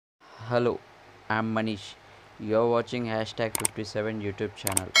Hello, I'm Manish. You're watching Hashtag57 YouTube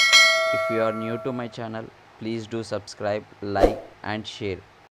channel. If you are new to my channel, please do subscribe, like, and share.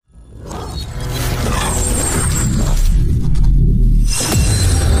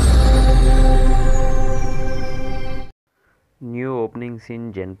 New openings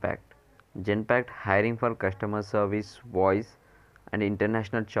in Genpact. Genpact hiring for customer service, voice, and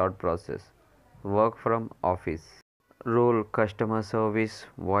international chat process. Work from office. Role customer service,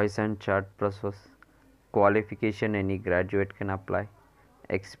 voice and chat process. Qualification any graduate can apply.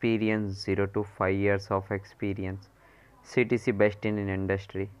 Experience 0 to 5 years of experience. CTC best in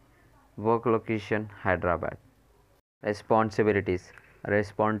industry. Work location Hyderabad. Responsibilities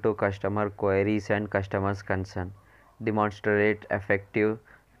respond to customer queries and customers' concern. Demonstrate effective,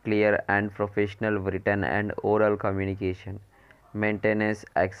 clear, and professional written and oral communication. Maintains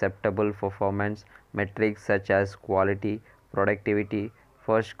acceptable performance metrics such as quality, productivity,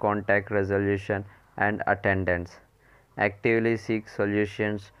 first contact resolution, and attendance. Actively seeks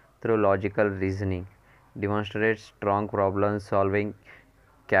solutions through logical reasoning. Demonstrates strong problem solving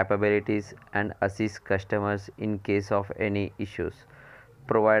capabilities and assist customers in case of any issues.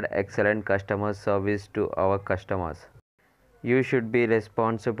 Provide excellent customer service to our customers. You should be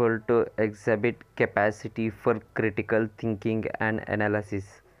responsible to exhibit capacity for critical thinking and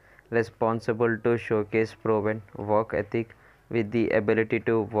analysis. Responsible to showcase proven work ethic with the ability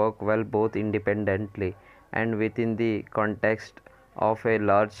to work well both independently and within the context of a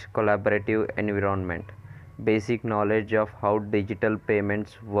large collaborative environment. Basic knowledge of how digital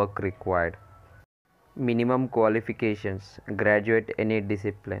payments work required. Minimum qualifications graduate any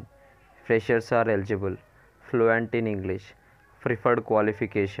discipline. Freshers are eligible. Fluent in English. Preferred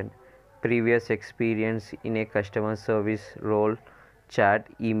qualification previous experience in a customer service role, chat,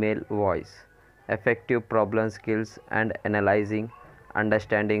 email, voice. Effective problem skills and analyzing,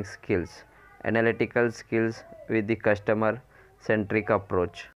 understanding skills. Analytical skills with the customer centric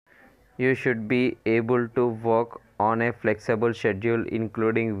approach. You should be able to work on a flexible schedule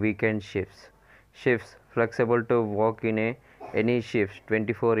including weekend shifts. Shifts flexible to work in any shifts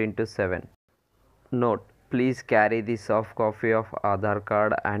 24 into 7. Note, please carry the soft copy of Aadhaar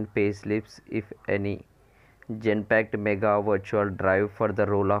card and pay slips if any. Genpact Mega Virtual Drive for the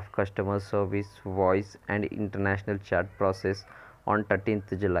role of customer service, voice and international chat process on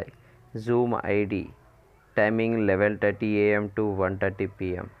 13th July. Zoom ID timing 11:30 a.m. to 1:30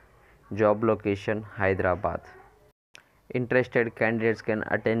 p.m. Job location Hyderabad. Interested candidates can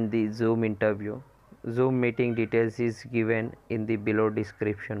attend the Zoom interview. Zoom meeting details is given in the below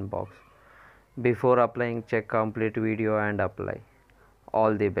description box. Before applying, check complete video and apply.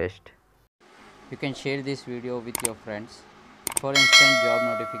 All the best. You can share this video with your friends. For instant job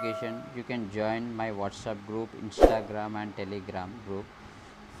notification, you can join my WhatsApp group, Instagram and Telegram group.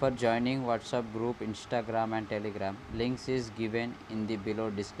 For joining WhatsApp group, Instagram and Telegram, links is given in the below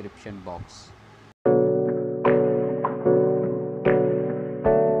description box.